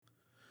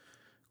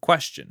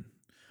Question.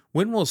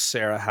 When will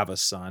Sarah have a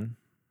son?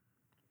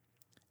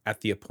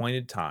 At the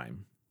appointed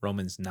time.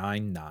 Romans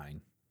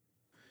 9:9.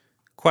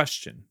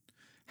 Question.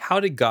 How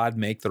did God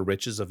make the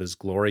riches of his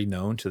glory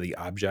known to the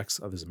objects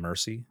of his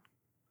mercy?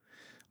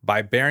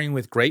 By bearing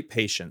with great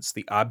patience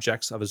the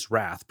objects of his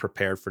wrath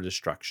prepared for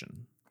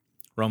destruction.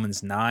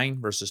 Romans 9,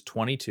 verses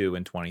 22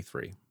 and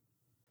 23.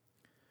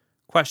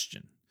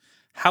 Question.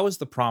 How is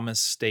the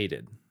promise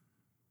stated?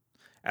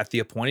 At the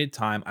appointed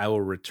time I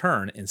will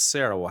return, and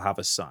Sarah will have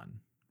a son.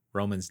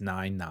 Romans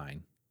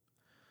 9:9.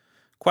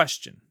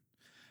 Question.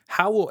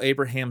 How will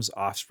Abraham's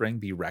offspring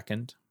be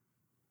reckoned?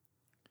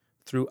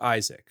 Through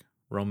Isaac.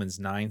 Romans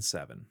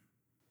 9:7.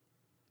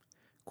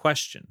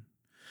 Question.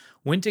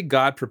 When did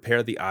God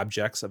prepare the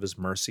objects of his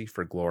mercy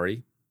for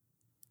glory?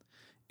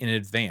 In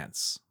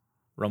advance.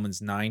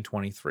 Romans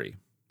 9:23.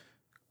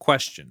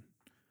 Question.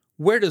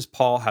 Where does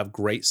Paul have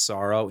great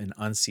sorrow and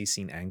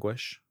unceasing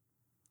anguish?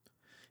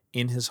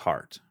 In his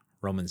heart.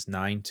 Romans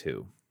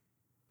 9:2.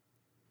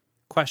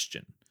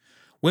 Question.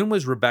 When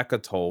was Rebekah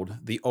told,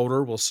 the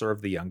older will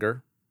serve the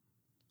younger?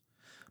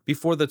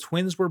 Before the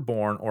twins were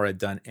born or had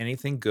done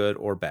anything good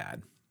or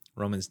bad.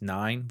 Romans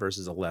 9,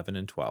 verses 11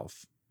 and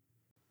 12.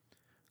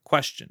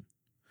 Question.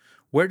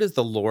 Where does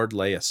the Lord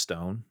lay a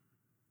stone?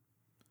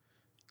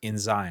 In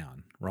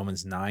Zion.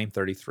 Romans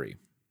 9:33.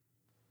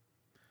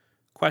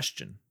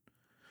 Question.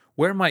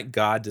 Where might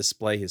God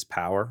display his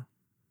power?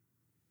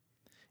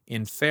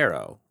 In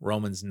Pharaoh.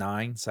 Romans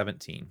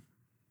 9:17.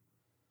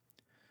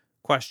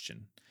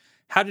 Question.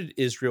 How did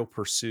Israel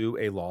pursue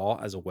a law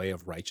as a way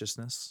of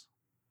righteousness?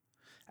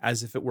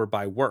 As if it were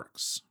by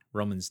works.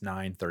 Romans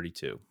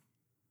 9:32.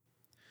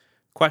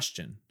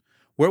 Question.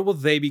 Where will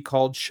they be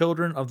called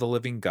children of the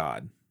living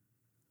God?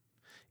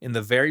 In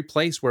the very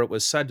place where it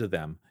was said to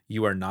them,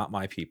 you are not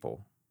my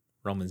people.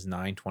 Romans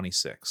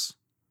 9:26.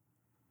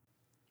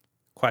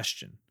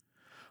 Question.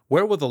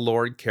 Where will the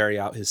Lord carry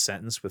out his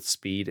sentence with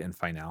speed and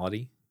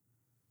finality?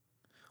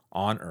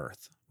 On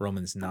earth.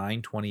 Romans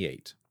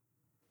 9:28.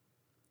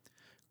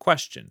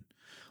 Question.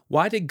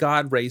 Why did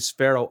God raise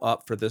Pharaoh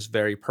up for this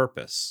very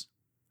purpose?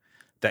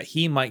 That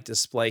he might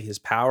display his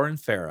power in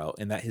Pharaoh,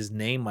 and that his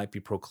name might be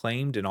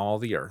proclaimed in all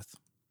the earth.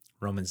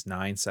 Romans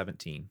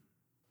 9:17.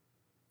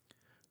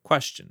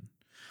 Question.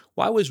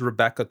 Why was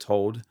Rebekah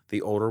told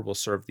the older will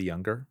serve the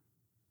younger?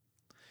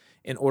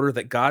 In order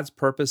that God's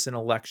purpose in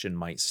election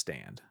might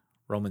stand.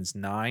 Romans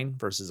 9,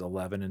 verses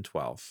 11 and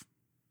 12.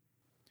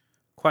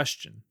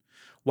 Question.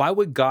 Why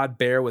would God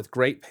bear with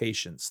great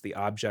patience the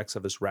objects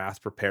of his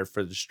wrath prepared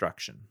for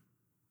destruction?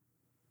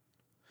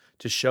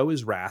 To show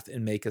his wrath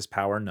and make his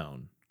power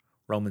known.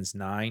 Romans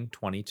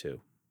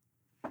 9:22.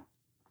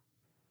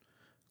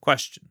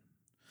 Question.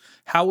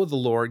 How will the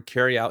Lord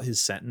carry out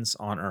his sentence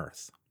on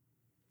earth?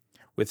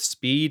 With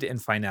speed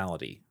and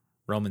finality.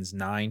 Romans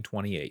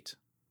 9:28.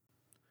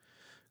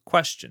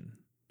 Question.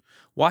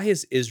 Why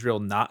has Israel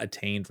not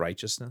attained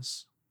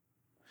righteousness?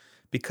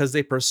 Because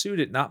they pursued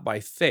it not by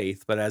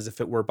faith, but as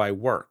if it were by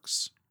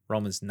works.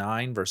 Romans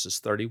 9, verses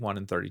 31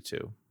 and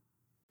 32.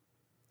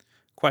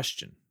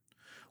 Question.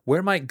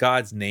 Where might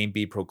God's name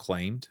be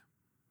proclaimed?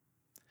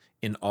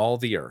 In all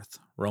the earth.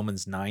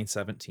 Romans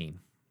 9:17.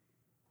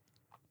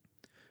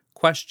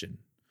 Question.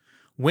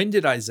 When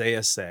did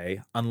Isaiah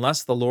say,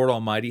 unless the Lord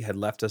Almighty had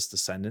left us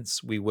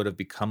descendants, we would have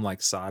become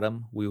like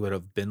Sodom, we would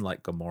have been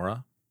like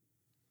Gomorrah?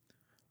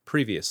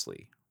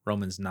 Previously.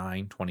 Romans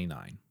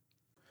 9:29.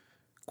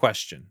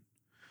 Question.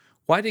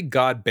 Why did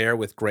God bear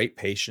with great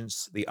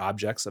patience the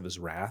objects of his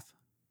wrath?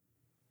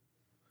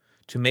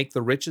 To make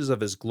the riches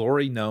of his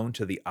glory known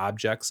to the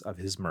objects of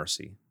his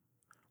mercy.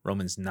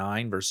 Romans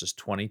 9, verses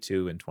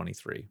 22 and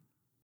 23.